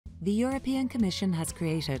The European Commission has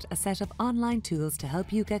created a set of online tools to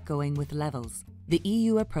help you get going with levels, the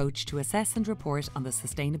EU approach to assess and report on the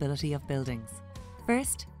sustainability of buildings.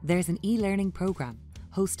 First, there's an e-learning programme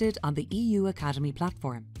hosted on the EU Academy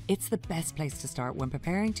platform. It's the best place to start when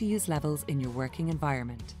preparing to use levels in your working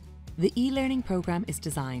environment. The e-learning programme is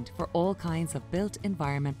designed for all kinds of built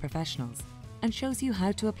environment professionals and shows you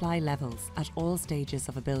how to apply levels at all stages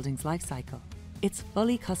of a building's life cycle. It's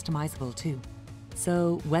fully customisable too.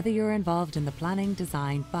 So whether you're involved in the planning,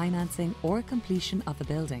 design, financing or completion of a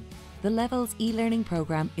building, the Levels e-learning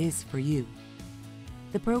programme is for you.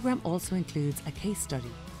 The programme also includes a case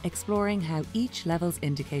study exploring how each Levels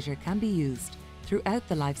indicator can be used throughout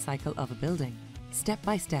the life cycle of a building. Step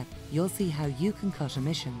by step, you'll see how you can cut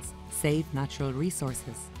emissions, save natural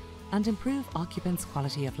resources, and improve occupants'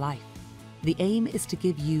 quality of life. The aim is to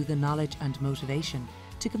give you the knowledge and motivation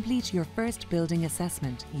to complete your first building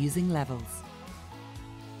assessment using Levels.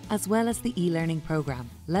 As well as the e-learning programme,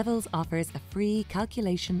 Levels offers a free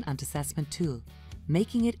calculation and assessment tool,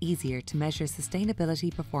 making it easier to measure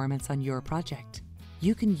sustainability performance on your project.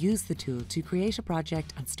 You can use the tool to create a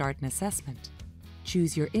project and start an assessment,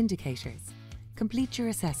 choose your indicators, complete your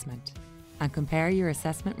assessment, and compare your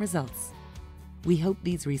assessment results. We hope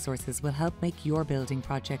these resources will help make your building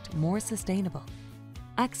project more sustainable.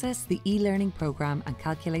 Access the e-learning programme and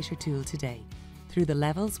calculator tool today through the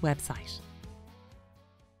Levels website.